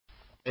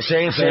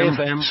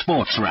SAFM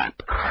Sports Wrap.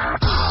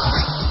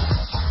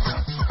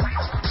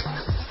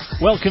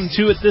 Welcome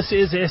to it. This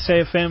is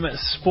SAFM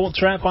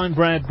Sports Wrap. I'm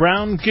Brad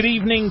Brown. Good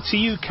evening to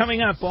you.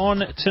 Coming up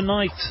on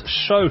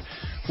tonight's show,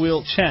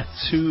 we'll chat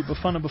to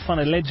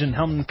Bafana legend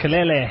Helmut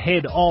Kalele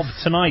ahead of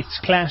tonight's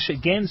clash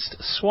against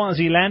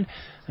Swaziland.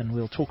 And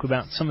we'll talk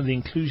about some of the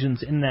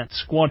inclusions in that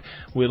squad.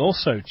 We'll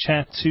also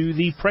chat to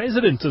the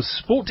president of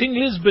Sporting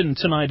Lisbon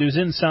tonight, who's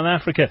in South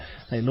Africa.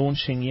 They're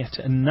launching yet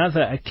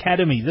another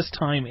academy, this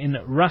time in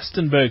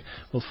Rustenburg.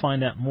 We'll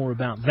find out more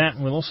about that.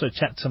 And we'll also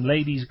chat some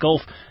ladies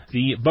golf.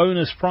 The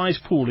bonus prize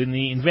pool in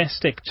the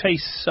Investec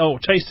Chase to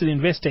the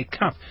Investec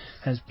Cup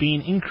has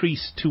been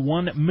increased to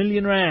R1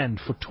 million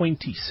for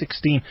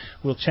 2016.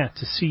 We'll chat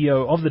to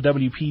CEO of the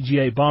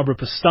WPGA, Barbara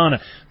Pastana,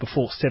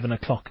 before 7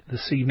 o'clock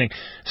this evening.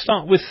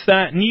 Start with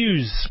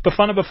news.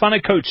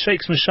 Bafana coach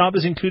Shakes Mashaba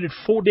has included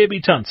 4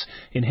 debutants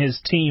in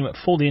his team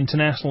for the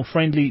international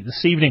friendly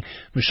this evening.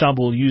 Mashaba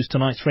will use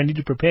tonight's friendly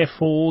to prepare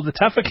for the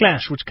tougher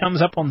clash, which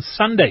comes up on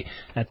Sunday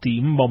at the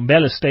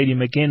Mbombela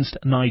Stadium against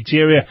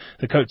Nigeria.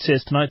 The coach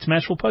says tonight's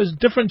match will pose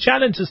different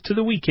challenges to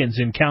the weekend's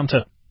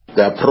encounter.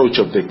 The approach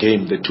of the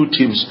game, the two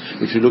teams,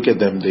 if you look at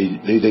them,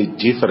 they're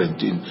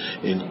different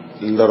in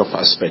a lot of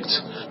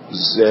aspects.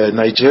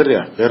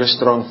 Nigeria, very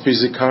strong,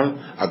 physical,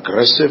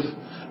 aggressive,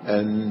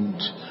 and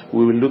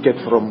we will look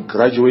at from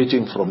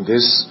graduating from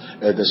this,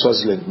 the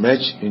Swaziland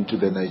match into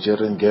the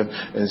Nigerian game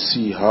and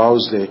see how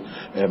the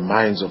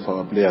minds of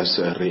our players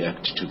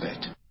react to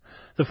that.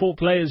 The 4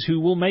 players who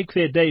will make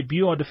their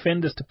debut are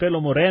defenders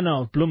Tapelo Morena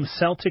of Bloem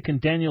Celtic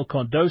and Daniel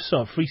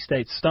Cardoso of Free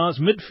State Stars,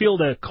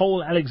 midfielder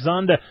Cole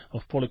Alexander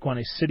of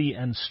Polokwane City,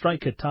 and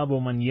striker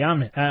Thabo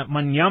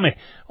Manyame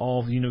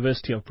of the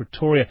University of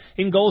Pretoria.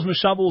 In goals,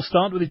 Mashaba will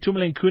start with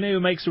Itumeleng Khune,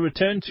 who makes a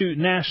return to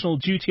national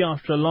duty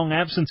after a long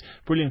absence.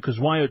 Brilliant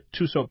Kuzwayo,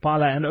 Tuso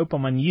Pala and Opa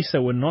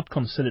Manyisa were not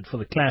considered for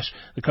the clash.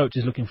 The coach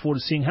is looking forward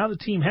to seeing how the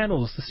team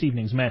handles this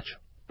evening's match.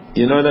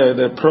 You know,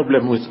 the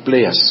problem with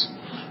players,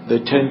 they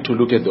tend to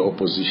look at the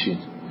opposition.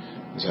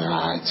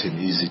 It's an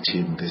easy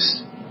team,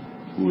 this.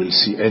 We will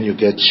see. And you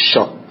get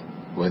shocked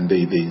when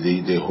they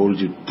hold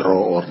you,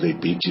 draw, or they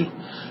beat you.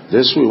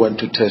 This we want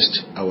to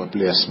test our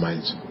players'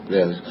 minds,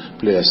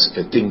 players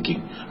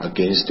thinking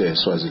against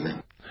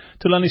Swaziland.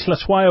 Tulani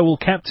Slaswaya will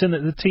captain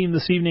the team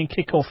this evening.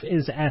 Kickoff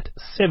is at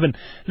 7.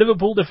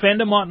 Liverpool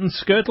defender Martin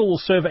Skirtle will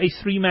serve a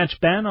 3-match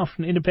ban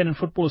after an Independent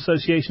Football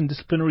Association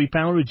disciplinary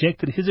panel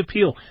rejected his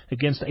appeal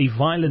against a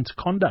violent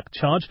conduct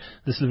charge.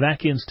 The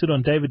Slovakian stood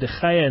on David De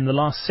Gea in the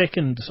last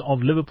seconds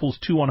of Liverpool's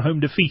 2-1 home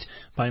defeat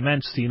by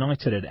Manchester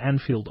United at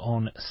Anfield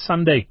on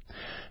Sunday.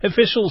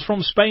 Officials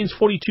from Spain's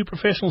 42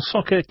 professional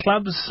soccer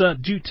clubs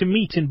due to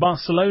meet in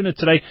Barcelona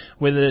today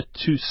whether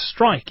to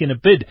strike in a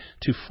bid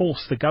to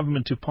force the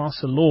government to pass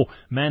a law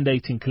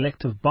mandating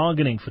collective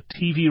bargaining for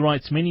TV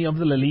rights. Many of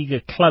the La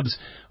Liga clubs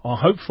are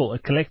hopeful a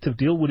collective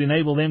deal would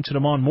enable them to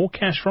demand more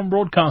cash from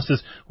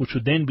broadcasters, which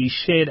would then be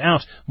shared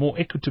out more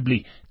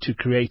equitably to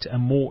create a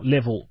more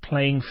level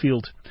playing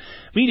field.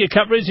 Media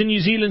coverage in New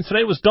Zealand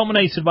today was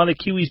dominated by the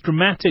Kiwis'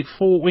 dramatic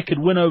 4-wicket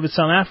win over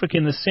South Africa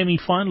in the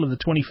semi-final of the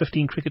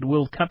 2015 Cricket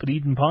World Cup at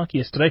Eden Park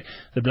yesterday.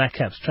 The Black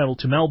Caps travelled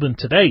to Melbourne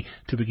today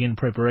to begin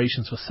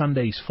preparations for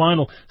Sunday's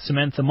final.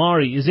 Samantha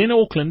Mari is in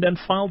Auckland and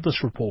filed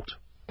this report.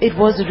 It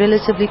was a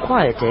relatively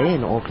quiet day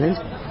in Auckland,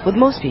 with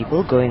most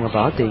people going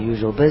about their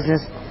usual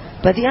business,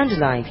 but the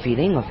underlying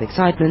feeling of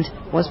excitement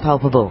was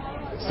palpable.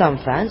 Some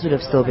fans would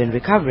have still been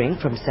recovering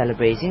from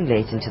celebrating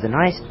late into the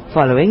night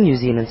following New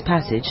Zealand's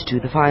passage to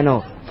the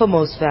final. For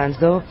most fans,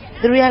 though,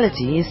 the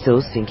reality is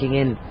still sinking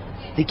in.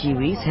 The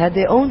Kiwis had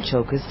their own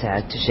chokers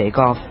tag to shake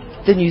off.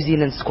 The New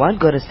Zealand squad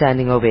got a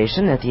standing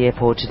ovation at the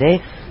airport today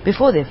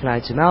before their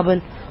flight to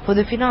Melbourne for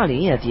the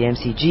finale at the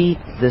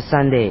MCG this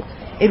Sunday.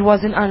 It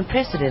was an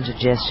unprecedented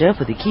gesture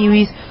for the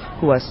Kiwis,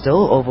 who are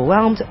still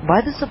overwhelmed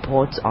by the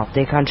support of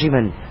their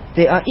countrymen.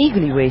 They are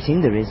eagerly waiting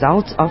the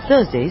results of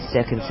Thursday's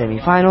second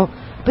semi-final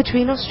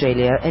between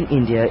Australia and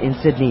India in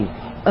Sydney.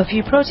 A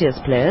few Proteas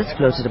players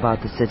floated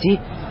about the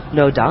city,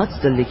 no doubt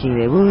still licking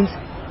their wounds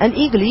and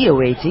eagerly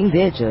awaiting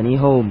their journey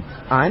home.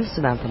 I'm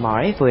Samantha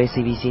Mari for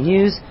SABC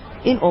News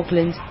in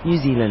Auckland,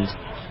 New Zealand.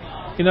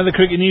 In other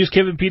cricket news,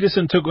 Kevin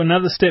Pietersen took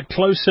another step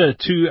closer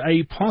to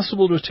a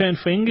possible return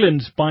for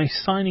England by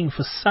signing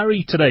for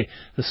Surrey today.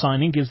 The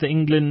signing gives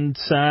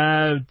England's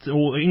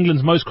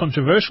most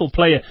controversial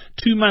player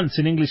 2 months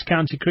in English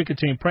county cricket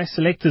to impress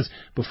selectors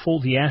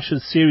before the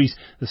Ashes series.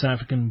 The South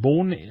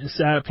African-born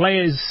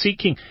player is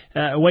seeking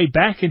a way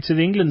back into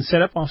the England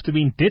setup after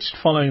being ditched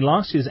following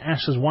last year's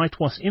Ashes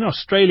whitewash in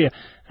Australia,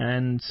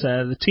 and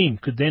the team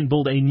could then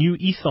build a new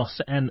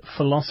ethos and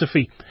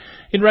philosophy.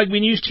 In rugby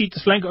news,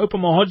 Cheetahs flanker Opa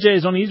Mahoje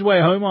is on his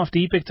way home after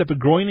he picked up a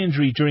groin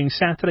injury during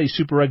Saturday's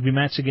Super Rugby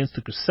match against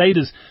the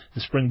Crusaders. The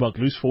Springbok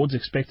loose forward is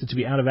expected to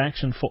be out of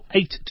action for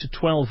 8 to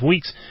 12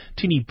 weeks.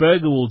 Tini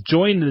Berger will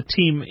join the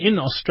team in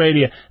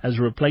Australia as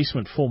a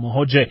replacement for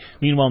Mahoje.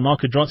 Meanwhile,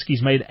 Marco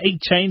Drotsky's made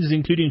 8 changes,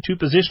 including 2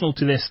 positional,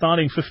 to their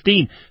starting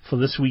 15 for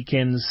this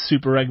weekend's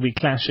Super Rugby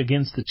clash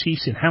against the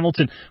Chiefs in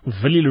Hamilton, with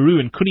Willie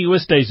Leroux and Kuni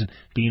Oosthuizen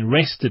being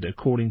rested vested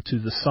according to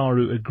the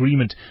SARU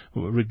agreement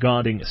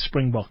regarding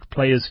Springbok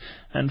players.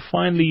 And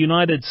finally,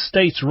 United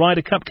States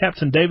Ryder Cup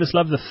captain Davis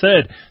Love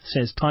III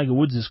says Tiger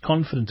Woods is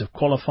confident of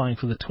qualifying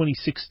for the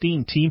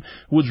 2016 team.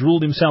 Woods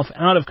ruled himself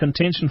out of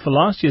contention for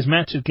last year's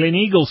match at Glen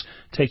Eagles,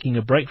 taking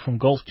a break from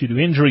golf due to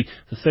injury.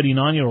 The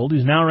 39-year-old,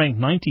 who's now ranked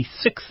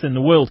 96th in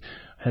the world,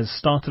 has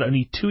started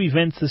only 2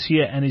 events this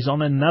year and is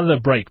on another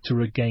break to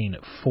regain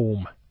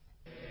form.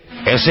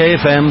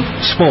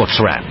 SAFM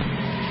Sports Wrap.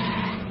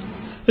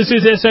 This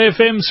is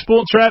SAFM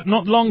Sports Wrap.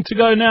 Not long to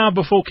go now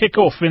before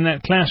kick-off in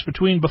that clash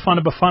between Bafana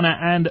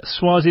Bafana and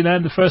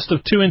Swaziland, the first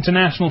of 2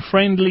 international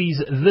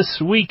friendlies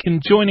this week.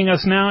 And joining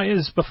us now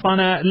is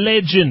Bafana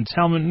legend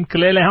Helman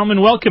Mkhalele.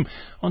 Helman, welcome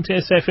onto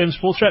SAFM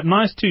Sports Wrap.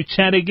 Nice to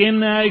chat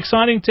again.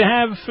 Exciting to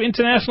have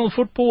international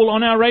football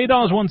on our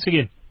radars once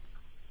again.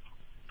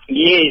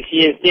 Yes.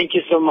 Thank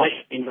you so much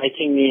for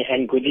inviting me,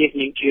 and good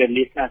evening to your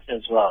listeners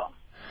as well.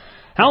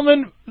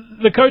 Helman,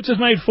 the coach has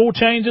made 4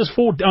 changes,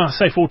 4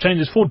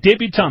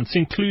 debutants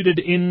included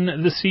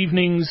in this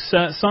evening's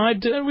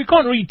side. We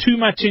can't read too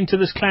much into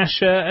this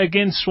clash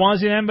against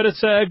Swaziland, but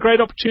it's a great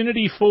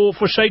opportunity for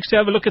Shakes to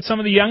have a look at some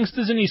of the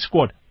youngsters in his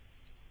squad.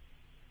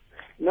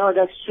 No,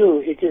 that's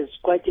true. It is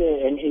quite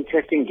an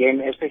interesting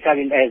game,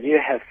 especially as you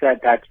have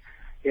said that,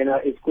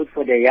 it's good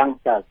for the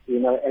youngsters.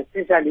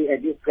 Especially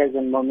at this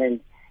present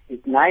moment,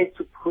 it's nice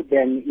to put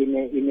them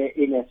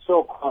in a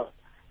so-called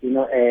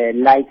a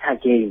lighter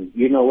game,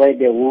 where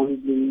they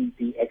won't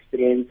be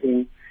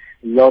experiencing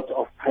lot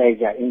of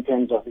pressure in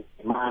terms of the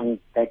demand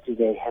that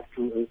they have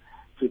to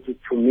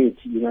meet,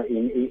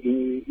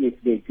 if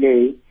they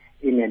play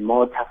in a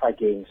more tougher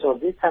game. So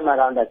this time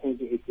around, I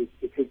think it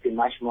will be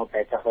much more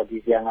better for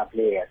these younger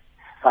players.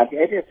 But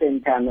at the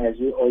same time, as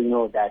we all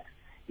know that,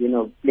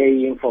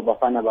 playing for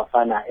Bafana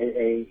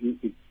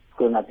it's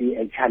going to be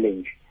a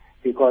challenge,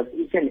 because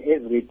each and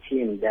every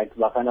team that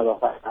Bafana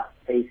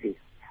faces,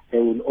 they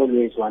will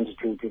always want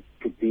to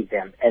beat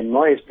them, and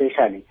more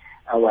especially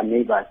our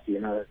neighbors,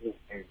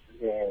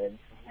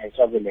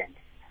 Swaziland.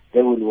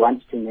 They will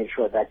want to make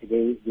sure that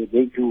they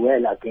do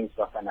well against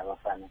Bafana.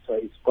 So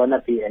it's gonna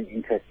be an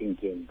interesting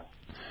game.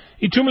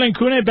 Itumeleng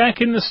Khune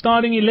back in the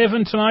starting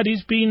 11 tonight.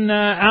 He's been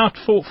out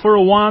for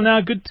a while now.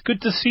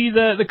 Good to see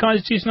the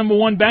Kaizer Chiefs number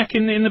 1 back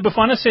in the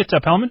Bafana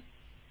setup, Helman.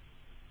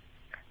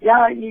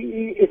 Yeah,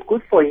 it's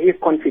good for his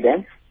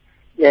confidence.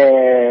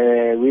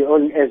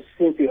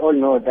 We all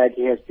know that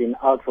he has been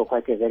out for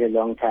quite a very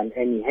long time,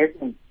 and he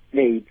hasn't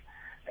played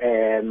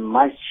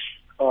much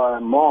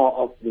or more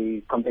of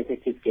the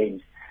competitive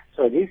games.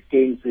 So these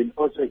games will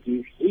also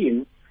give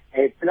him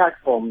a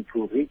platform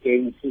to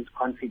regain his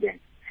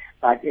confidence.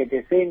 But at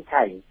the same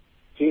time,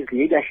 his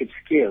leadership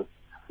skills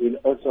will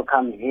also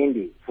come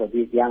handy for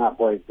these younger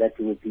boys that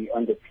will be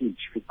on the pitch,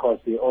 because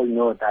we all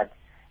know that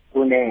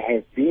Khune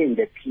has been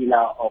the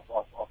pillar of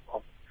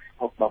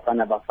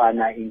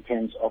Bafana in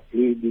terms of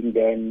leading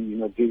them,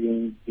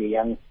 giving the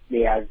young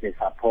players the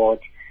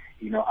support,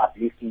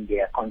 uplifting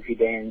their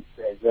confidence,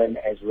 as well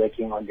as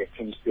working on the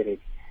team spirit.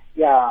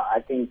 Yeah,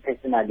 I think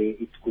personally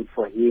it's good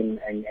for him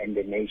and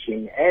the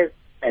nation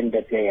and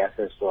the players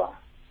as well.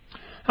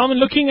 Helman,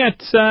 looking at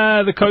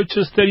the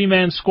coach's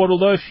 30-man squad,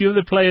 although a few of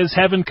the players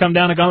haven't come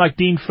down, a guy like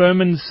Dean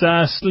Furman's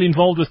still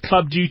involved with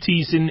club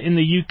duties in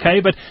the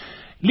UK, but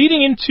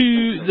leading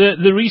into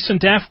the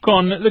recent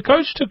AFCON, the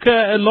coach took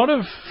a lot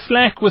of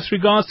flack with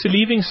regards to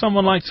leaving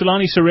someone like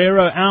Thulani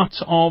Serero out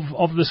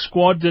of the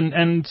squad,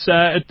 and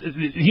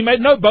he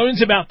made no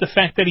bones about the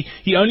fact that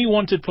he only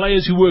wanted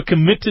players who were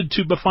committed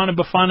to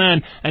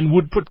Bafana and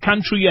would put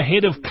country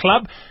ahead of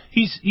club.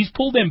 He's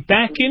pulled them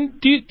back in.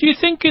 Do you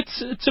think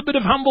it's a bit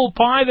of humble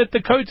pie that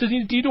the coach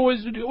did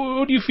always,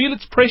 or do you feel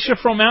it's pressure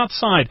from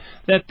outside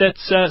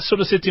that's sort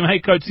of said to him,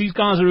 hey coach, these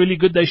guys are really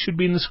good, they should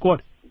be in the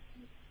squad?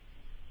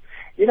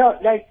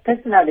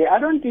 Personally, I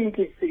don't think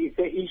it's an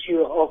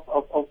issue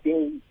of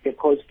being the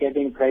coach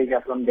getting pressure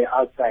from the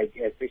outside,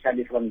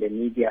 especially from the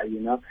media,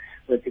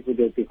 where people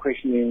will be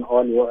questioning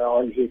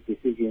all his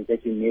decisions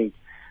that he made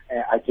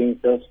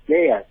against those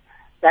players.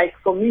 Like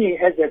for me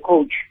as a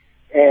coach,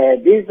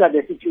 these are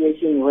the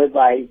situations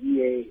whereby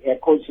a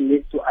coach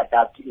needs to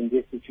adapt in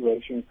these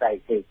situations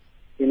like this,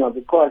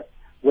 because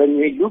when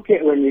we look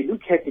at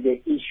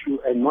the issue,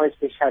 and more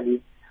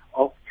especially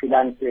of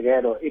Thulani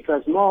Serero, it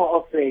was more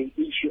of an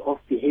issue of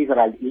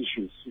behavioral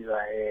issues,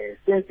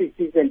 since it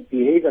isn't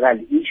behavioral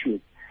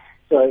issues.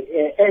 So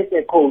as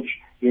a coach,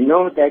 you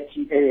know that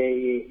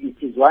it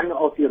is one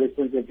of your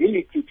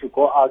responsibility to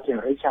go out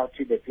and reach out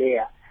to the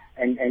player,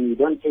 and you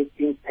don't take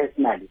things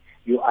personally.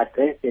 You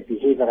address the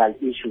behavioral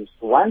issues.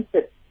 Once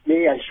the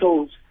player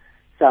shows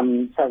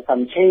some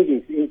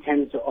changes in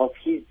terms of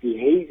his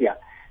behavior,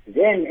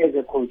 then as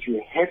a coach you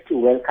have to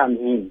welcome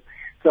him.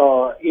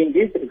 So in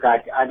this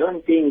regard, I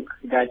don't think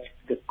that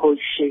the coach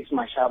Shakes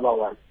Mashaba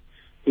was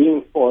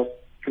being forced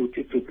to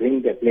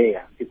bring the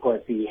player,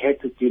 because he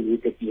had to deal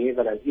with the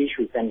behavioral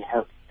issues and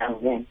help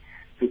young men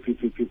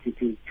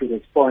to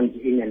respond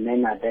in a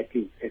manner that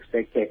is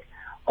expected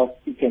of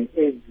each and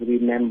every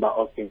member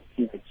of the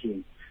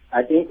team.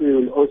 I think we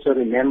will also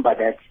remember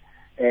that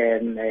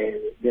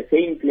the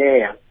same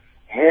player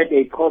had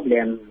a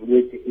problem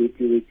with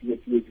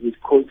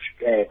Coach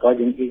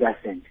Gordon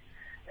Igasent,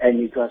 and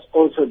it was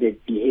also the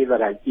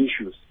behavioral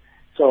issues.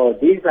 So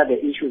these are the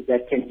issues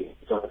that can be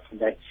resolved,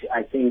 that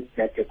I think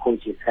that the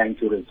coach is trying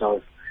to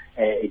resolve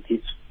at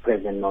this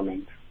present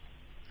moment.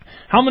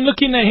 Helman,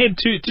 looking ahead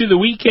to the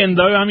weekend,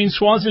 though, I mean,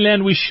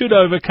 Swaziland, we should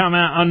overcome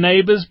our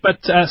neighbours, but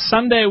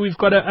Sunday we've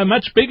got a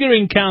much bigger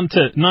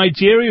encounter.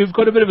 Nigeria, who've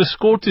got a bit of a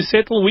score to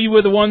settle. We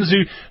were the ones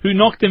who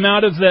knocked them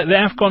out of the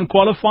AFCON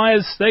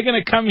qualifiers. They're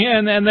going to come here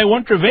and they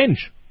want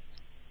revenge.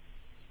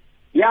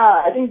 Yeah,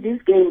 I think this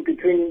game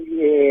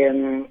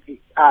between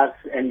us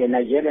and the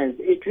Nigerians,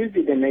 it will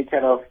be the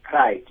matter of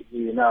pride,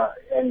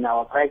 and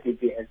our pride will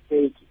be at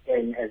stake,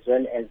 and as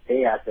well as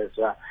theirs as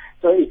well.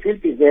 So it will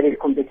be a very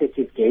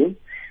competitive game,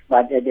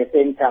 but at the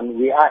same time,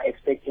 we are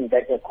expecting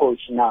that the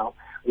coach now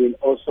will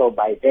also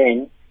by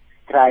then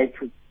try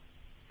to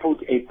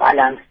put a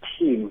balanced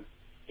team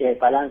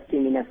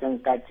in a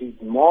sense that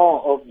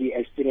more of the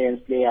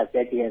experienced players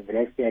that he has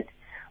rested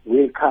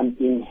will come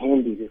in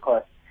handy,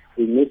 because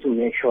we need to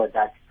make sure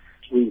that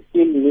we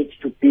still need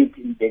to beat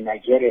the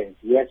Nigerians.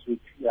 Yes, we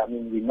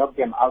knocked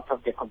them out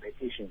of the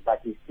competition,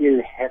 but we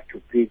still have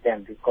to beat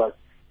them, because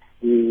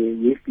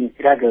we've been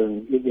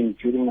struggling even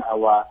during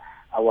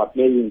our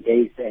playing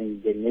days,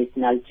 and the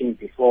national team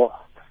before,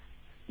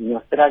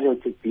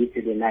 struggled to beat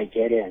the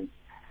Nigerians.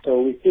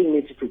 So we still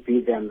need to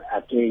beat them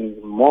again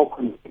more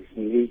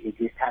convincingly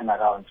this time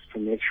around, to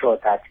make sure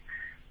that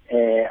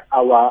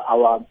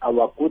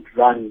our good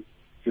run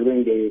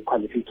during the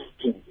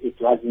qualification, it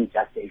wasn't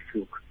just a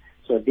fluke.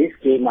 So this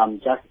game, I'm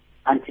just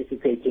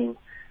anticipating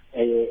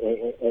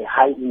a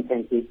high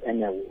intensive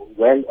and a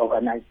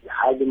well-organized,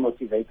 highly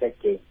motivated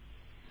game.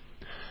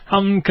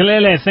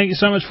 Kalele, thank you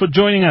so much for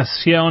joining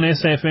us here on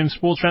SAFM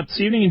Sports Wrap this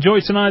evening. Enjoy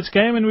tonight's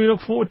game, and we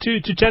look forward to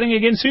chatting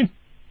again soon.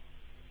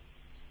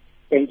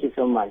 Thank you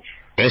so much.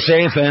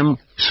 SAFM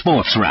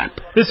Sports Wrap.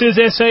 This is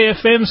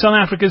SAFM, South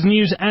Africa's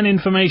news and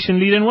information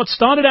leader. And what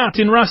started out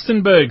in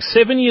Rustenburg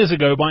 7 years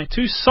ago by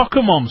two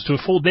soccer moms to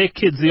afford their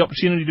kids the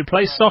opportunity to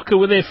play soccer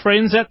with their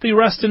friends at the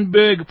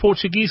Rustenburg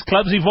Portuguese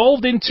clubs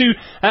evolved into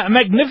a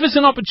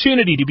magnificent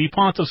opportunity to be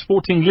part of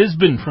Sporting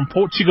Lisbon from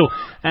Portugal.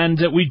 And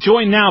we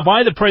joined now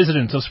by the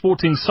president of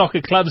Sporting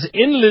Soccer Clubs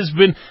in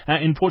Lisbon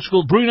in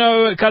Portugal,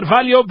 Bruno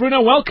Carvalho.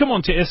 Bruno, welcome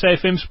on to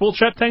SAFM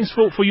Sports Wrap. Thanks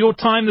for your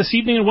time this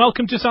evening, and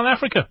welcome to South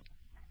Africa.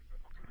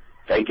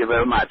 Thank you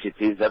very much. It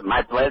is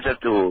my pleasure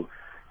to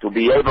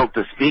be able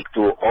to speak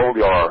to all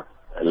your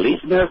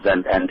listeners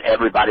and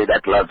everybody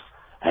that loves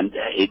and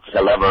it's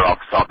a lover of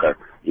soccer.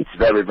 It's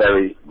very,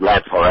 very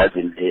glad for us,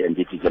 and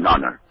it is an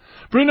honor.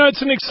 Bruno,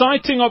 it's an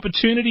exciting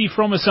opportunity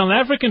from a South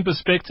African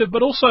perspective,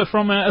 but also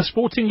from a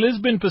Sporting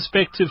Lisbon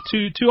perspective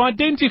to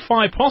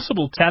identify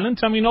possible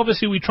talent. I mean,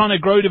 obviously we're trying to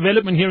grow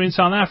development here in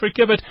South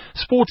Africa, but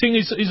Sporting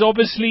is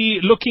obviously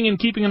looking and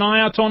keeping an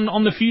eye out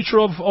on the future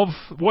of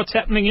what's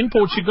happening in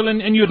Portugal,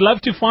 and you'd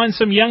love to find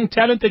some young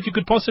talent that you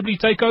could possibly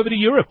take over to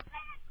Europe.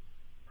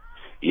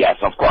 Yes,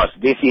 of course.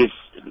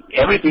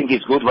 Everything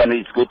is good when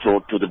it's good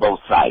to the both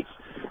sides.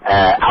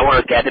 Our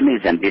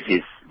academies, and this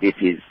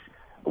is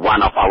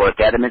one of our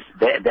academies,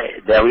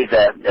 there is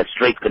a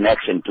straight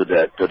connection to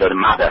the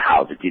mother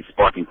house. It is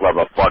Sporting Club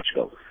of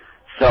Portugal.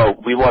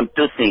 So we want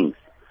two things.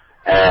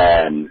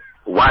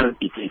 One,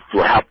 it is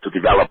to help to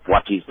develop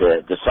what is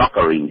the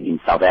soccer in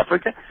South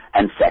Africa,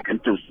 and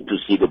second, to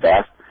see the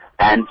best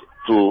and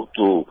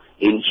to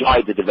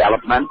enjoy the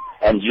development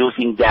and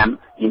using them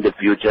in the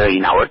future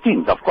in our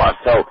teams, of course.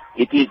 So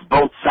it is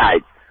both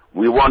sides.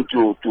 We want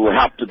to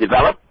help to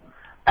develop,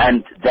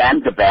 and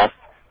then the best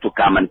to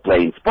come and play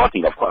in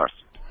Sporting, of course.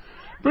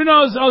 Bruno,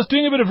 I was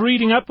doing a bit of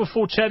reading up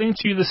before chatting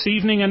to you this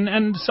evening,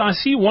 and so I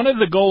see one of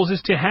the goals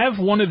is to have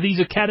one of these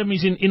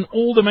academies in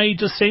all the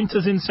major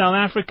centres in South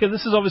Africa.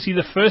 This is obviously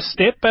the first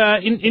step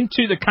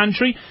into the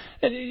country.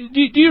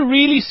 Do you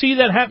really see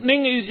that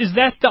happening? Is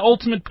that the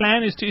ultimate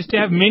plan, is to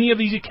have many of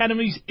these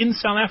academies in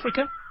South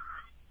Africa?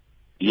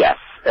 Yes.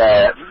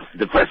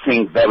 The first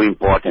thing, very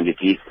important, it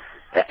is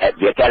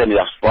the Academy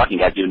of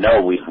Sporting. As you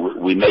know,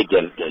 we made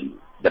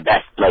the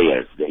best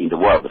players in the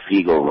world, the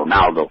Figo,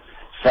 Ronaldo.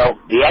 So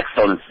the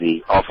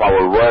excellency of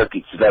our work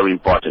is very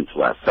important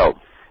to us. So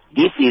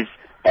this is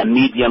a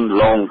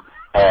medium-long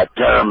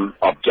term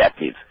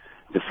objective.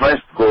 The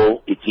first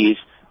goal, it is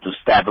to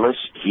establish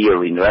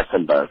here in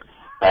Rustenburg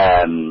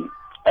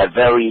a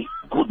very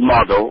good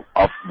model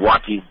of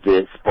what is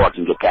the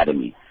Sporting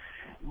Academy.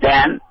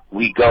 Then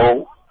we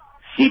go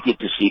city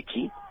to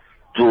city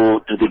to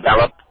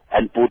develop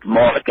and put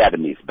more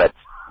academies. But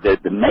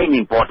the main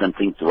important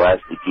thing to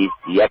us, it is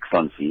the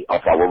excellency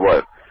of our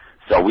work.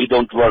 So we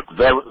don't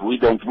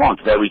want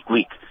very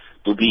quick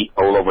to be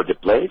all over the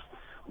place.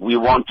 We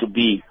want to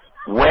be,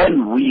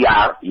 when we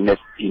are in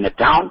a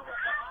town,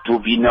 to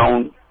be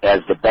known as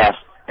the best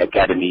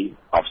academy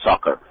of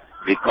soccer,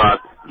 because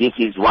this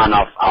is one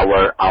of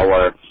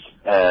our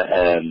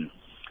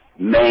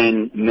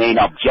main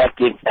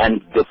objectives,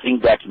 and the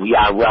thing that we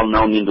are well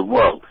known in the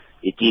world.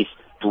 It is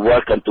to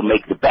work and to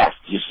make the best.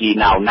 You see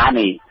now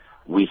Nani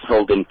we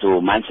sold him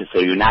to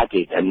Manchester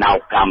United, and now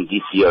come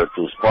this year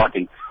to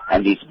Sporting,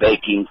 and he's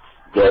making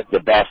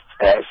the best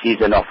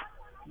season of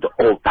the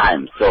all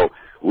time. So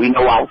we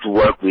know how to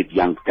work with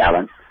young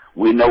talents.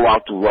 We know how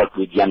to work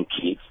with young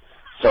kids.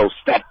 So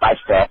step by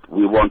step,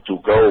 we want to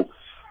go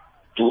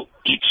to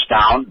each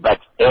town, but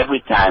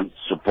every time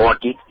support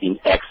it in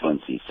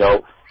excellency.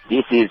 So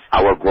this is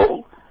our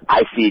goal.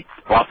 I see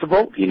it's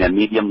possible in a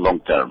medium long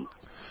term.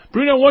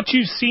 Bruno, what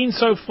you've seen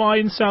so far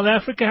in South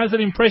Africa, has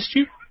it impressed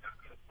you?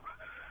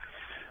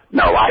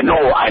 No, I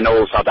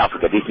know South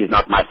Africa. This is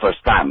not my first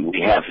time.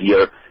 We have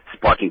here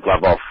Sporting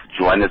Club of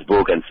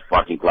Johannesburg and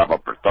Sporting Club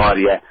of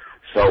Pretoria.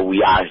 So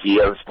we are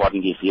here,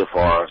 Sporting is here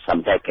for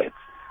some decades.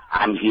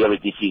 I'm here,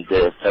 this is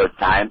the third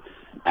time,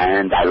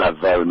 and I love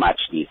very much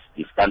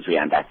this country,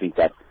 and I think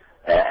that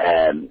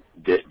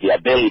the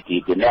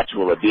ability, the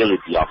natural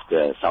ability of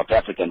the South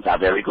Africans are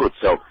very good.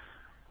 So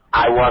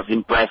I was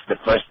impressed the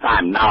first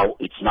time. Now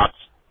it's not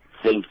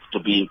things to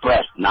be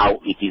impressed. Now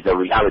it is a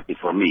reality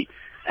for me.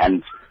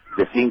 And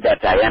the thing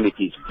that I am, it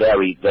is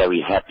very,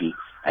 very happy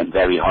and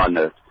very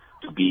honored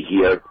to be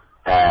here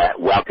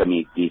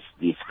welcoming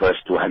this first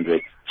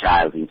 200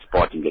 child in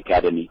Sporting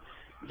Academy,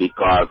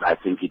 because I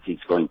think it is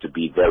going to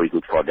be very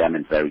good for them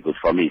and very good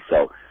for me.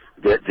 So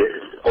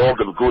all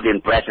the good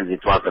impressions,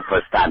 it was the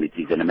first time. It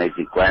is an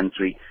amazing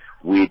country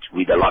with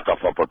a lot of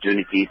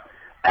opportunities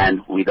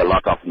and with a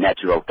lot of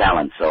natural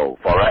talent. So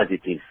for us,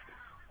 it is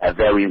a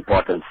very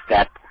important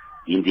step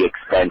in the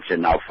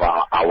expansion of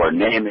our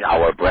name,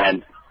 our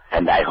brand,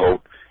 and I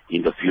hope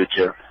in the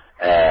future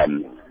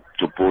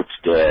to put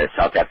the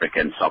South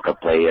African soccer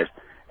players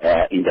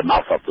in the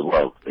mouth of the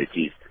world. It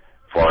is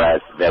for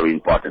us very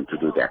important to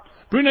do that.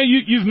 Bruno,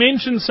 you've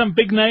mentioned some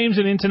big names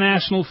in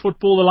international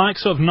football, the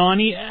likes of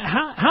Nani.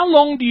 How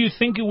long do you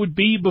think it would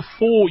be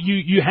before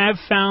you have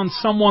found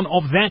someone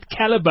of that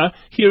caliber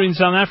here in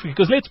South Africa?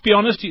 Because let's be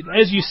honest,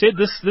 as you said,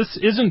 this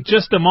isn't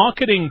just a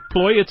marketing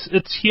ploy.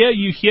 It's here.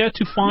 You're here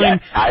to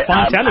find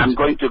talent. I'm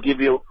going to give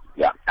you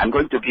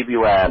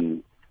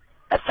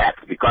a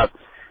fact, because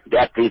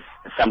that is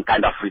some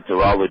kind of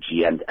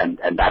futurology,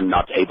 and I'm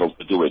not able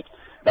to do it.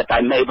 But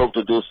I'm able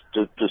to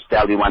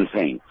tell you one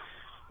thing.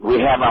 We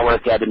have our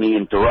academy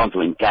in Toronto,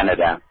 in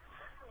Canada,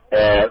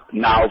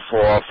 now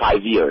for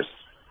 5 years.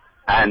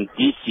 And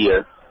this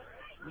year,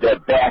 the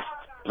best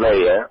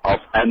player of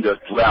under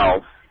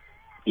 12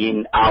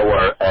 in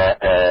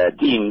our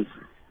teams,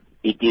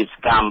 it is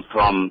come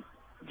from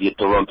the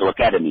Toronto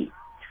Academy.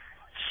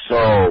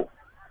 So,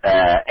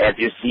 as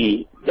you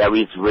see, there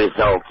is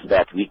results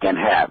that we can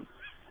have.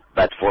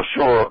 But for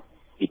sure,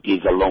 it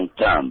is a long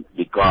term,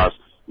 because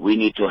we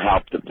need to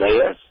help the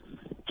players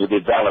to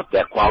develop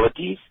their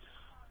qualities,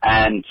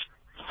 and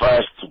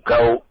first to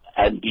go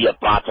and be a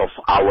part of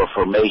our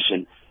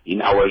formation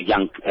in our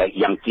young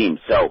team.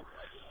 So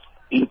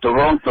in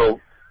Toronto,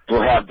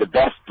 to have the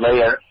best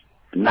player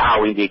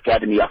now in the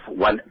academy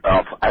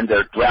of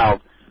under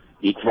 12,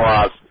 it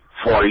was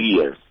 4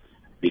 years,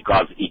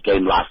 because he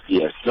came last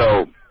year.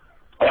 So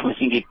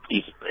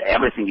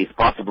everything is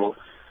possible.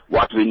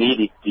 What we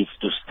need is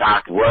to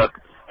start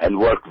work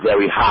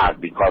very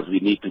hard, because we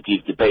need to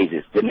give the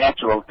basis. The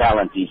natural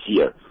talent is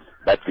here,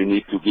 but we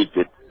need to give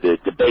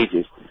the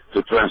basis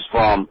to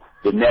transform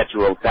the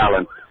natural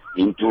talent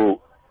into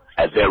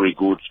a very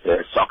good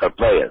soccer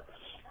player.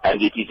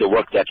 And it is the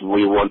work that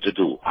we want to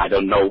do. I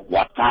don't know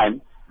what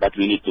time, but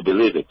we need to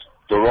believe it.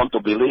 Toronto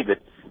believe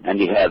it, and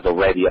he has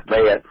already a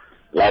player.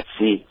 Let's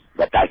see.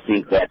 But I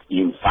think that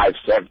in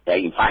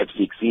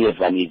 5-6 years,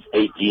 when he's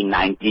 18,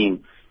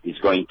 19, he's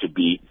going to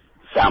be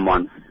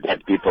someone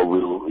that people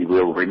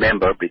will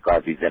remember,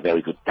 because he's a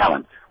very good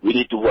talent. We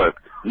need to work,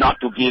 not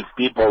to give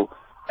people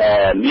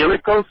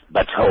miracles,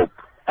 but hope.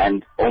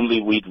 And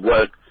only with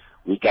work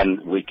we can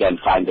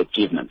find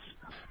achievements.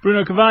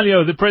 Bruno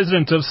Carvalho, the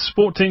president of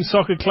Sporting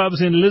Soccer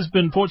Clubs in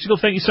Lisbon, Portugal.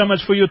 Thank you so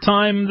much for your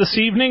time this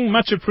evening.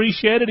 Much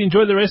appreciated.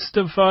 Enjoy the rest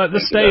of the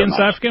stay in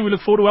South Africa, and we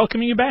look forward to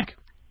welcoming you back.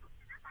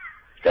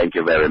 Thank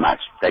you very much.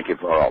 Thank you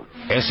for all.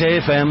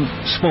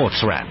 SAFM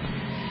Sports Wrap.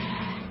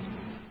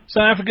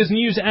 South Africa's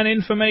news and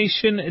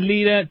information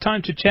leader.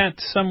 Time to chat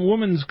some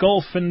women's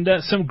golf, and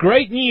some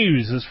great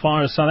news as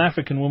far as South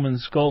African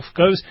women's golf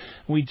goes.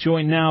 We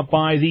join now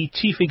by the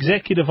Chief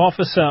Executive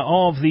Officer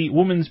of the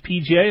Women's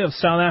PGA of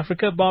South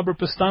Africa, Barbara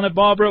Pestana.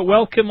 Barbara,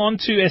 welcome on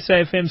to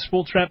SAFM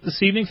Sports Wrap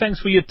this evening.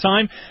 Thanks for your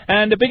time.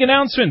 And a big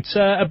announcement,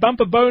 a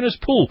bumper bonus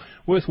pool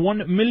worth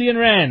R1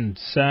 million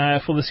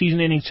for the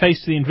season-ending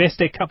chase to the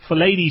Investec Cup for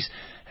ladies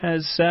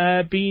has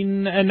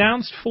been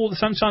announced for the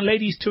Sunshine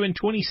Ladies Tour in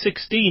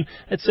 2016.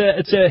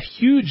 It's a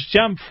huge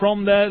jump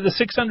from the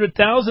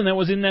 600,000 that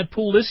was in that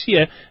pool this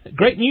year.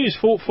 Great news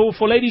for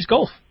ladies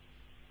golf.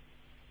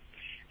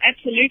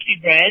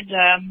 Absolutely, Brad.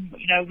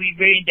 We're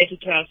very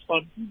indebted to our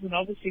sponsors, and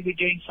obviously we're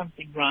doing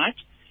something right.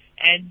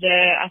 And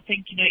I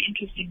think,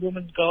 interest in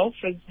women's golf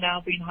has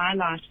now been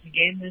highlighted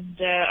again, and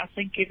I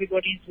think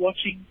everybody's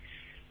watching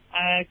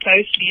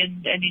closely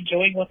and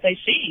enjoying what they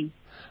see.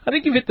 I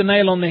think you've hit the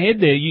nail on the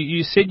head there.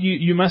 You said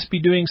you must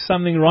be doing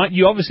something right.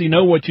 You obviously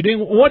know what you're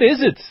doing. What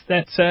is it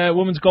that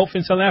women's golf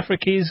in South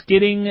Africa is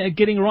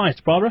getting right,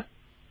 Barbara?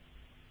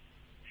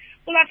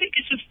 Well, I think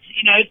it's just,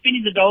 it's been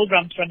in the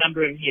doldrums for a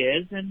number of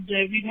years, and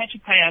we've had to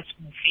pay our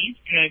school fees,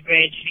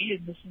 gradually,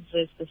 and this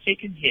is the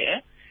second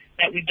year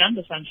that we've done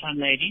the Sunshine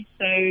Ladies.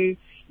 So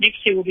next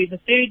year will be the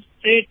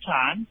third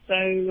time. So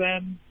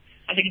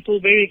I think it's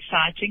all very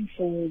exciting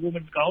for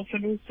women's golf,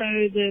 and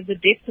also the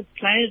depth of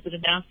players that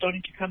are now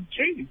starting to come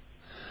through.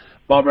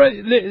 Barbara,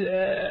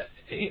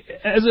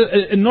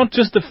 not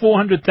just the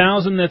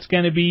 400,000 that's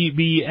going to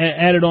be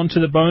added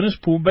onto the bonus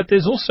pool, but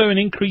there's also an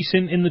increase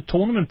in the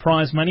tournament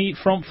prize money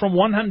from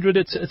 100.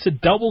 It's a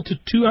double to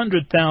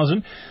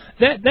 200,000.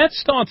 That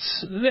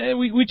starts.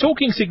 We're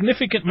talking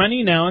significant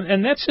money now,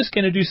 and that's just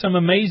going to do some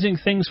amazing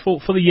things for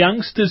the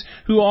youngsters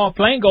who are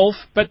playing golf,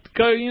 but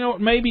go.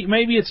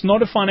 Maybe it's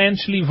not a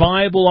financially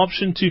viable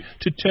option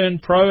to turn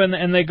pro,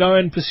 and they go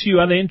and pursue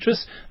other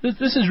interests.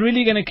 This is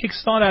really going to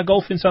kickstart our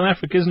golf in South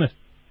Africa, isn't it?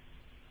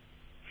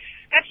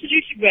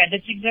 Absolutely, Brad.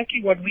 That's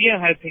exactly what we are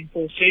hoping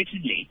for,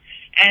 certainly.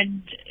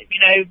 And,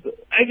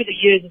 over the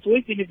years, it's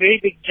always been a very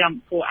big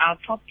jump for our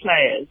top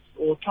players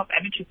or top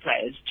amateur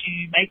players to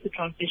make the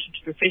transition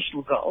to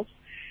professional golf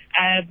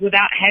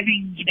without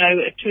having,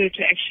 a tour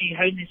to actually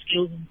hone their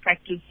skills and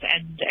practice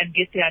and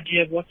get the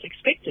idea of what's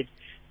expected.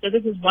 So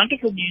this is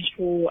wonderful news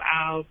for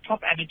our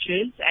top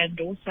amateurs and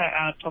also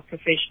our top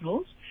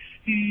professionals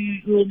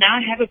who will now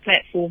have a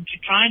platform to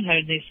try and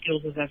hone their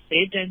skills, as I've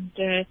said,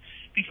 and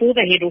before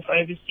they head off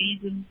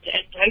overseas, and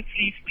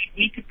hopefully if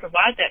we could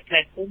provide that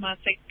platform, I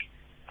think,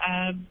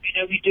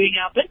 we're doing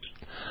our bit.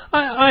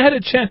 I had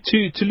a chat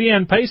to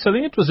Leanne Pace, I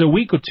think it was a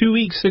week or 2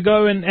 weeks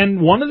ago,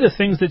 and one of the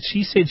things that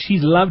she said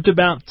she's loved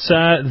about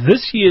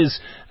this year's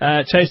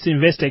Chase to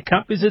Investec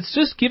Cup is it's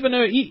just given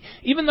her,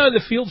 even though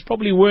the fields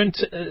probably weren't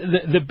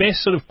the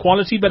best sort of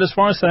quality, but as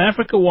far as South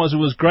Africa was, it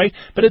was great,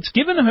 but it's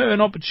given her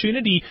an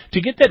opportunity to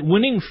get that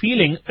winning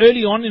feeling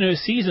early on in her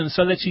season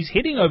so that she's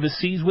heading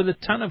overseas with a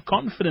ton of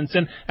confidence,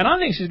 and I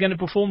think she's going to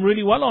perform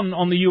really well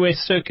on the US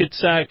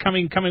circuits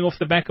coming off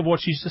the back of what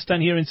she's just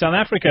done here in South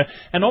Africa,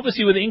 and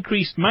obviously with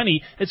increased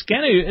money, it's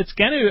going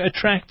to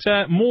attract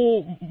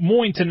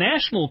more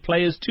international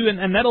players too,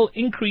 and that'll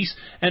increase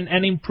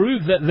and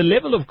improve the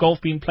level of golf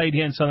being played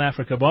here in South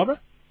Africa. Barbara?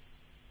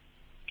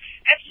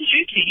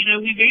 Absolutely.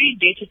 We're very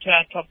indebted to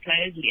our top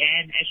players,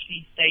 Leanne,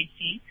 Ashley,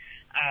 Stacey.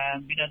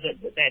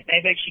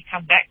 They've actually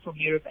come back from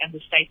Europe and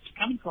the States to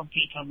come and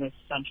compete on the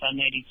Sunshine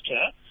Ladies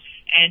Tour.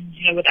 And,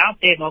 without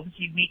them,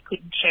 obviously, we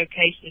couldn't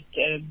showcase it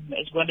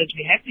as well as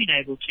we have been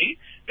able to.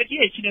 But,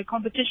 yes,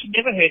 competition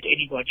never hurt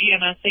anybody.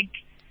 And I think,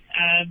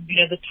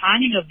 the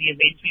timing of the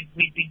events,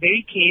 we've been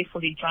very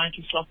careful in trying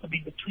to slot them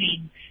in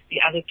between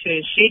the other tour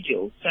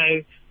schedules.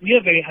 So we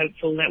are very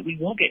hopeful that we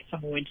will get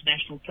some more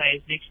international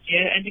players next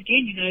year. And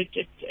again,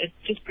 it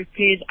just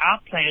prepares our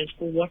players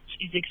for what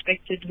is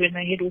expected when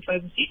they head off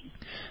overseas.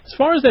 As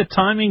far as that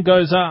timing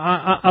goes,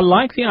 I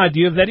like the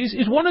idea of that.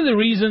 Is one of the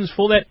reasons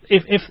for that,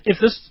 if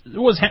this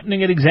was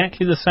happening at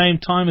exactly the same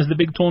time as the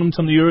big tournaments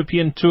on the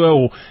European Tour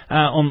or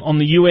on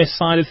the US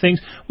side of things,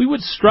 we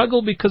would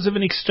struggle because of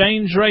an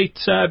exchange rate,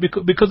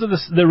 because of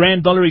the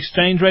rand-dollar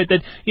exchange rate,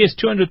 that, yes,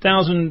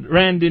 200,000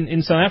 rand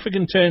in South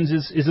African terms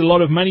is a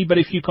lot of money, but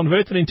if you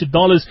convert it into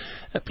dollars,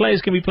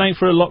 players can be playing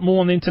for a lot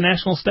more on the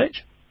international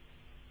stage.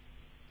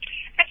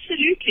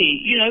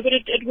 Absolutely, but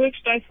it works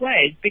both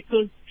ways,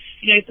 because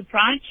if the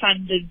prize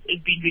fund has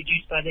been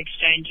reduced by the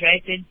exchange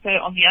rate, then so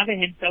on the other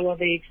hand, so are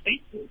the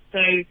expenses. So,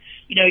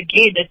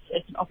 again,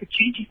 it's an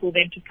opportunity for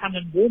them to come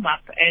and warm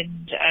up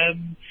and,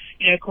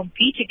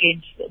 compete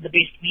against the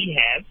best we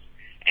have,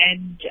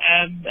 and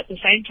at the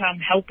same time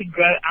helping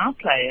grow our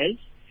players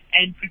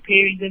and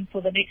preparing them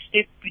for the next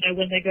step,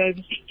 when they go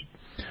overseas.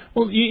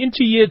 Well, you're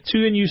into year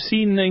 2 and you've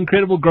seen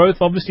incredible growth,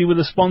 obviously, with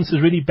the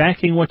sponsors really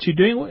backing what you're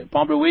doing.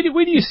 Barbara, where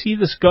do you see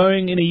this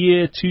going in a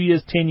year, 2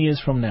 years, 10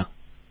 years from now?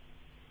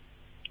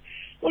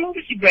 Well,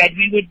 obviously, Brad,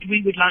 we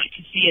would like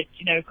to see it,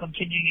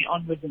 continuing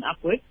onwards and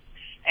upwards,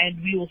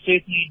 and we will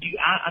certainly do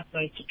our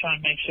utmost to try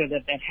and make sure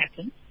that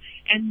happens.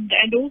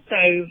 And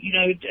also,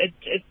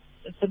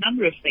 it's a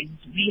number of things.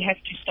 We have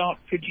to start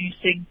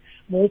producing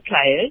more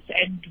players,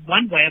 and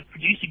one way of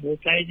producing more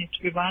players is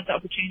to provide the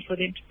opportunity for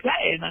them to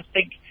play. And I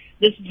think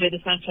this is where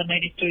the Sunshine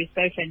Ladies Tour is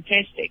so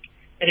fantastic,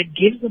 that it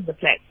gives them the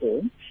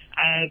platform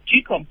to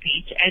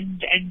compete,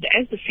 and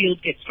as the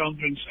field gets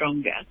stronger and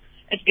stronger,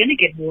 it's going to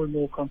get more and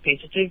more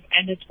competitive,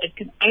 and it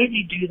can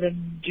only do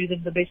them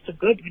the best of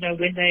good,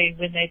 when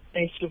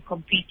they sort of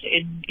compete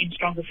in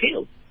stronger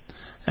fields.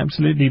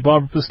 Absolutely.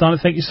 Barbara Pestana,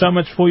 thank you so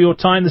much for your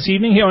time this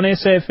evening here on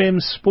SAFM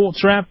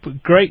Sports Wrap.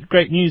 Great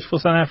news for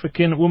South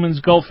African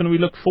women's golf, and we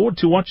look forward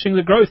to watching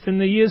the growth in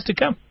the years to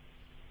come.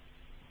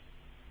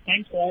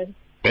 Thanks, Ed.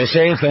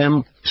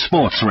 SAFM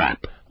Sports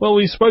Wrap. Well,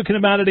 we've spoken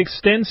about it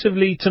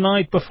extensively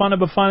tonight.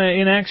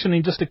 Bafana in action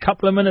in just a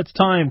couple of minutes'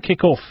 time.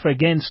 Kick-off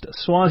against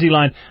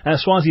Swaziland.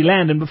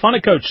 And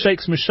Bafana coach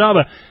Shakes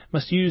Mashaba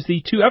must use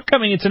the 2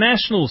 upcoming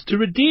internationals to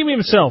redeem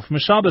himself.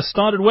 Mashaba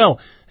started well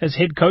as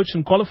head coach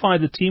and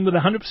qualified the team with a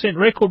 100%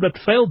 record but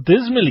failed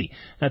dismally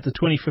at the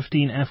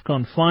 2015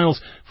 AFCON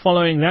finals.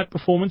 Following that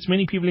performance,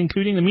 many people,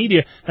 including the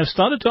media, have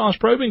started to ask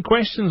probing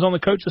questions on the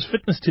coach's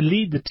fitness to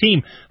lead the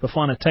team.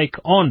 Bafana take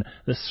on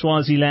the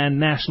Swaziland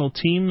national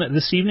team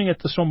this evening at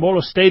the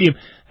Sombolo Stadium,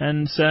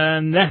 and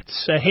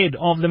that's ahead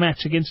of the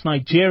match against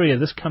Nigeria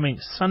this coming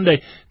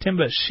Sunday.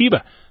 Temba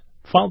Shiba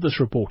filed this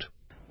report.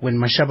 When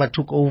Mashaba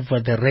took over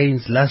the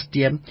reins last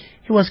year,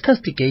 he was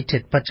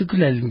castigated,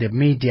 particularly in the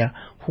media,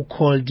 who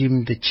called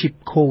him the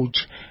cheap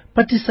coach.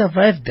 But he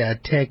survived the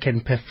attack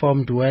and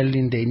performed well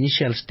in the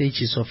initial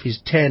stages of his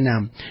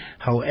tenure.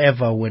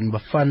 However, when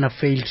Bafana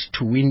failed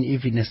to win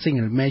even a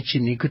single match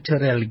in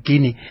Equatorial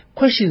Guinea,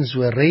 questions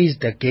were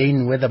raised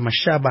again whether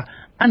Mashaba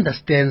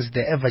understands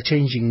the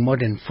ever-changing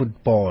modern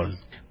football.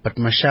 But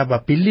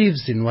Mashaba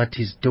believes in what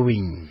he's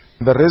doing.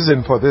 The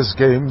reason for these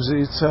games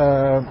is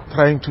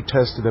trying to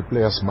test the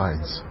players'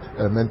 minds,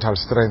 mental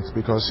strength,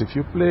 because if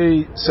you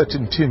play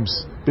certain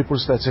teams, people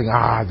start saying,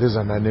 these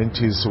are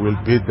non-entities, we'll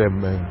beat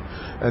them.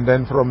 And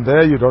then from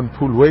there, you don't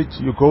pull weight.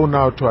 You go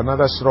now to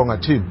another stronger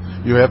team.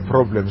 You have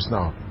problems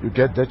now. You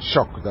get that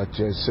shock that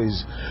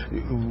says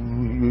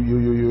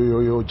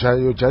your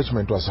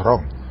judgment was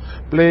wrong.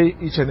 Play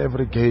each and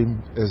every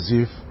game as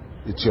if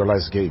it's your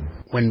last game.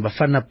 When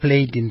Bafana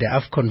played in the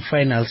AFCON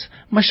finals,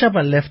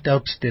 Mashaba left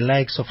out the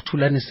likes of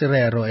Thulani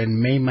Serero and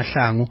May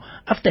Mahlangu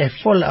after a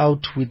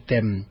fallout with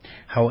them.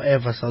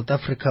 However, South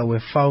Africa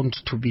were found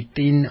to be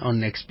thin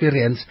on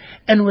experience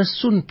and were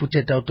soon put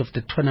out of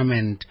the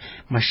tournament.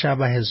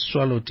 Mashaba has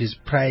swallowed his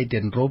pride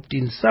and roped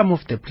in some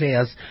of the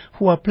players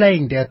who are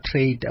plying their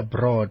trade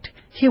abroad.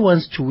 He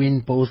wants to win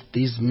both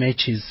these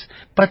matches,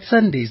 but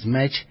Sunday's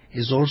match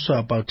is also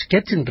about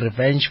getting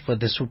revenge for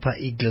the Super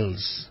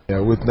Eagles.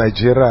 Yeah, with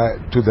Nigeria,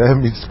 to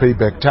them it's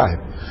payback time.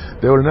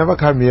 They will never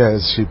come here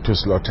as sheep to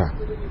slaughter.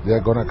 They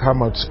are going to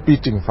come out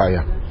spitting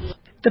fire.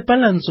 The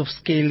balance of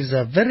scales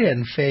are very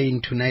unfair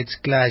in tonight's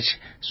clash.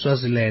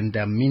 Swaziland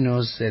are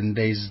minnows and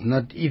there is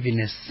not even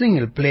a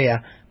single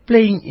player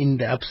playing in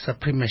the Absa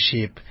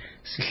Premiership.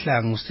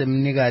 Sihlangu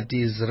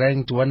Semnigati is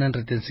ranked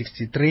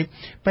 163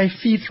 by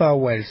FIFA,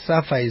 while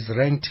Safa is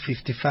ranked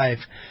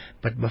 55.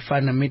 But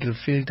Bafana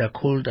midfielder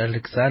called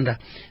Alexander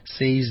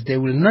says they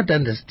will not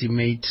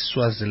underestimate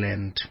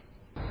Swaziland.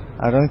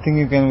 I don't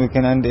think we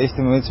can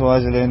underestimate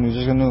Swaziland. We're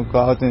just going to go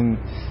out and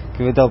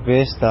give it our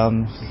best.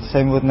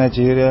 Same with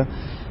Nigeria.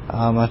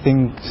 I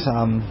think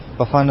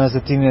Bafana is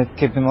the team that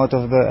kept them out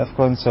of the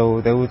AFCON,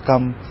 so they would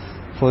come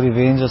for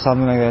revenge or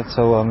something like that.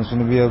 So it's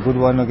going to be a good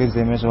one against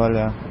them as well.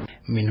 Yeah.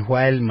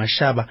 Meanwhile,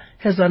 Mashaba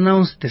has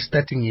announced the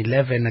starting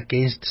 11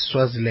 against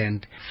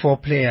Swaziland. 4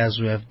 players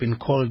who have been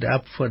called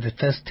up for the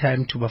first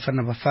time to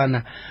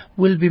Bafana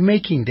will be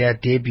making their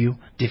debut.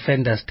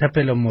 Defenders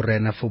Tapelo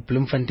Morena for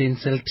Bloemfontein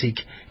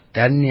Celtic,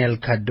 Daniel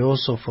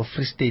Cardoso for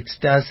Free State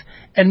Stars,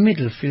 and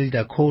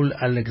midfielder Cole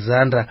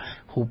Alexander,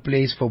 who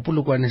plays for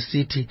Polokwane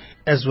City,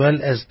 as well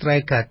as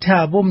striker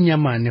Thabo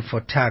Mnyamane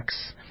for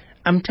Tuks.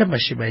 I'm Temba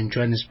Shiba in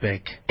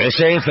Johannesburg.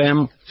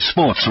 SAFM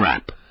Sports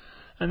Wrap.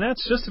 And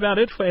that's just about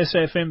it for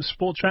SAFM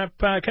Sports Wrap.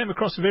 Came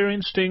across a very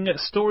interesting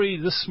story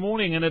this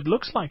morning, and it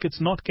looks like it's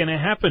not going to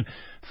happen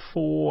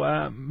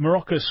for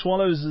Morocco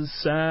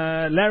Swallows'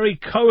 Larry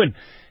Cohen.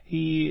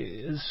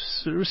 He has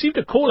received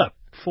a call-up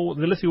for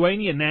the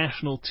Lithuanian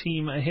national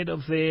team ahead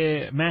of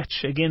their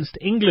match against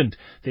England,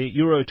 the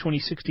Euro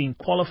 2016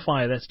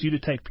 qualifier that's due to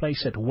take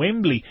place at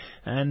Wembley.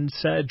 And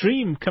a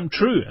dream come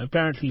true,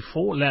 apparently,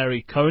 for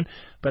Larry Cohen.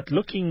 But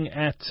looking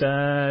at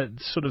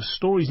sort of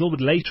stories a little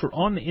bit later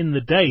on in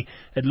the day,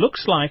 it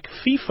looks like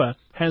FIFA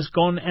has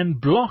gone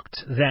and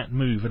blocked that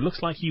move. It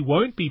looks like he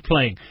won't be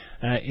playing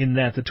in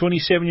that. The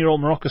 27-year-old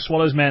Morocco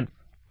Swallows man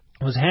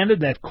was handed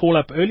that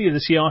call-up earlier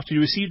this year after he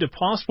received a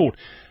passport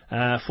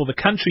for the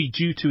country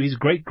due to his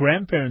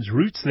great-grandparents'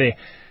 roots there.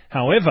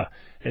 However,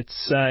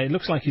 it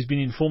looks like he's been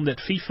informed that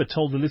FIFA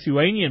told the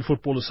Lithuanian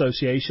Football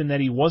Association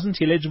that he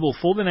wasn't eligible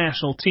for the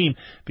national team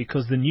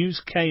because the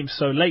news came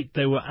so late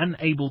they were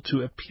unable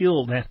to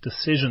appeal that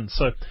decision.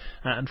 So,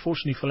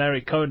 unfortunately for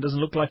Larry Cohen, it doesn't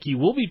look like he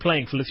will be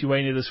playing for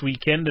Lithuania this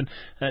weekend. And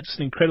just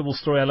an incredible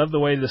story. I love the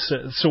way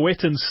the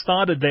Sowetans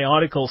started their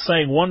article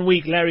saying 1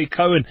 week Larry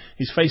Cohen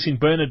is facing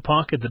Bernard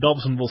Park at the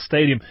Dobsonville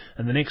Stadium,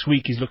 and the next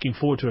week he's looking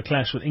forward to a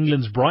clash with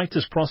England's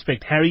brightest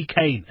prospect, Harry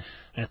Kane,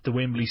 at the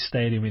Wembley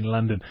Stadium in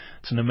London.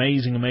 It's an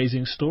amazing,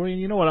 amazing story.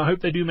 And you know what? I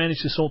hope they do manage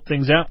to sort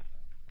things out.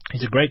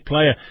 He's a great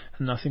player,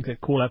 and I think that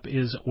call-up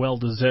is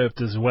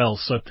well-deserved as well.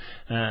 So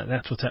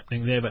that's what's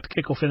happening there. But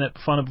kick off in that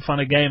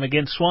Bafana game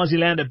against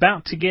Swaziland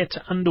about to get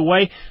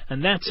underway.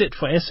 And that's it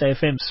for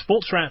SAFM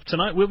Sports Wrap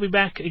tonight. We'll be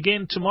back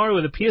again tomorrow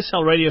with a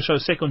PSL radio show,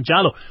 Second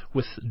Jalo,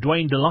 with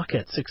Dwayne DeLocke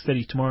at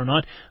 6:30 tomorrow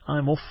night.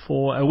 I'm off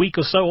for a week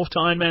or so, off to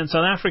Ironman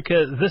South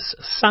Africa this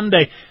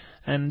Sunday.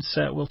 And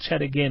we'll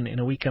chat again in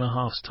a week and a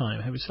half's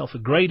time. Have yourself a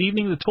great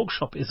evening. The Talk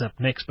Shop is up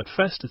next. But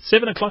first, it's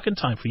 7 o'clock and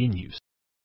time for your news.